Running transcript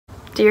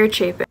Dear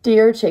Chapin.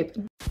 Dear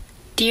Chapin.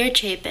 Dear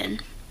Chapin.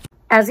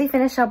 As we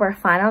finish up our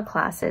final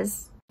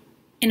classes,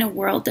 In a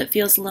world that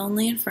feels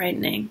lonely and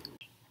frightening,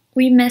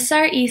 we miss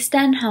our East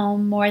End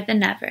home more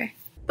than ever.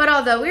 But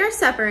although we are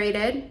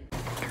separated,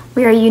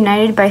 we are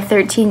united by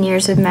 13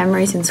 years of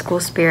memories and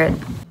school spirit.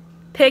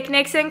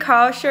 picnics in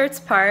Carl Schurz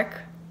Park,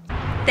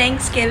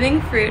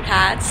 Thanksgiving fruit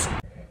hats,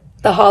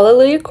 The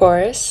Hallelujah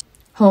Chorus.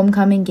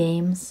 Homecoming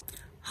games,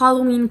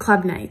 Halloween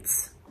club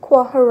nights,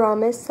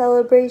 Quaharamis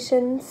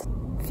celebrations,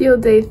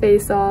 Field day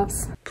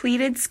face-offs.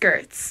 pleated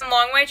skirts,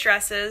 long white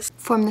dresses,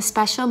 form the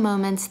special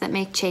moments that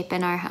make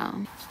Chapin our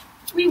home.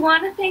 We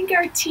want to thank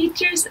our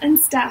teachers and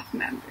staff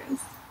members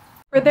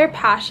for their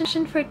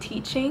passion for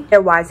teaching,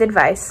 their wise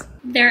advice,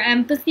 their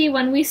empathy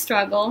when we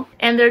struggle,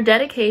 and their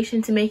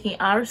dedication to making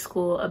our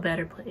school a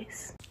better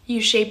place.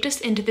 you shaped us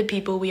into the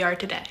people we are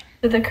today.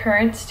 to the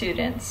current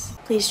students.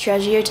 Please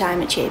treasure your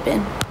time at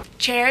Chapin.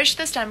 Cherish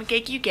the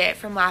stomachache you get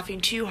from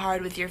laughing too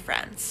hard with your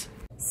friends.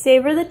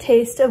 savor the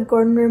taste of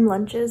Gordon Room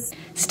lunches,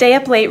 Stay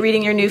up late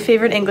reading your new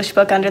favorite English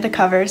book under the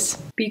covers.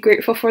 Be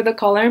grateful for the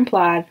color and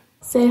plaid.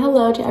 say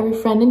hello to every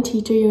friend and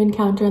teacher you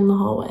encounter in the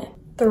hallway.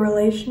 The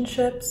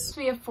relationships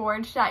We have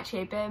forged at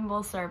Chapin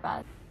will serve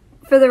us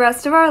For the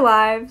rest of our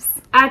lives,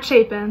 At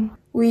Chapin,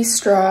 we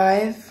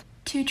strive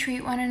To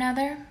treat one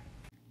another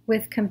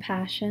with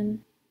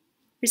compassion,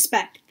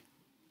 Respect.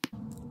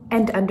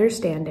 and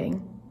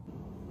understanding.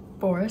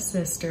 for a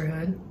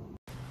sisterhood.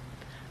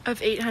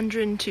 Of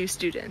 802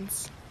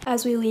 students.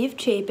 As we leave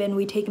Chapin,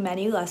 we take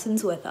many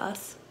lessons with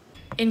us.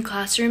 In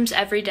classrooms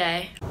every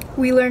day.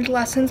 we learned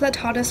lessons that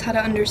taught us how to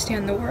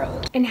understand the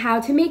world. and how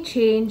to make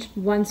change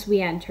once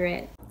we enter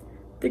it.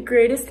 The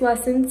greatest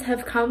lessons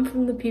have come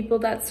from the people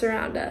that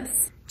surround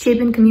us.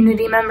 Chapin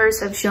community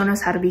members have shown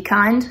us how to be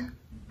kind,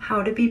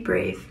 How to be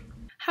brave.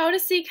 How to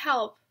seek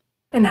help.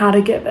 And how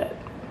to give it.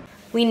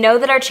 We know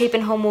that our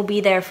Chapin home will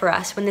be there for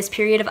us when this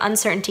period of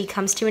uncertainty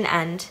comes to an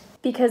end.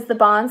 Because the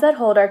bonds that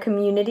hold our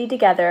community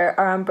together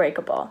are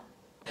unbreakable.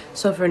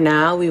 So for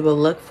now, we will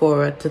look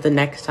forward to the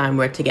next time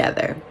we're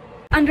together.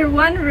 Under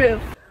one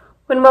roof.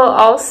 When we'll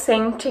all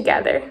sing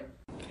together.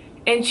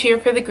 And cheer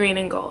for the green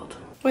and gold.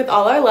 With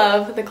all our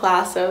love, the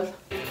class of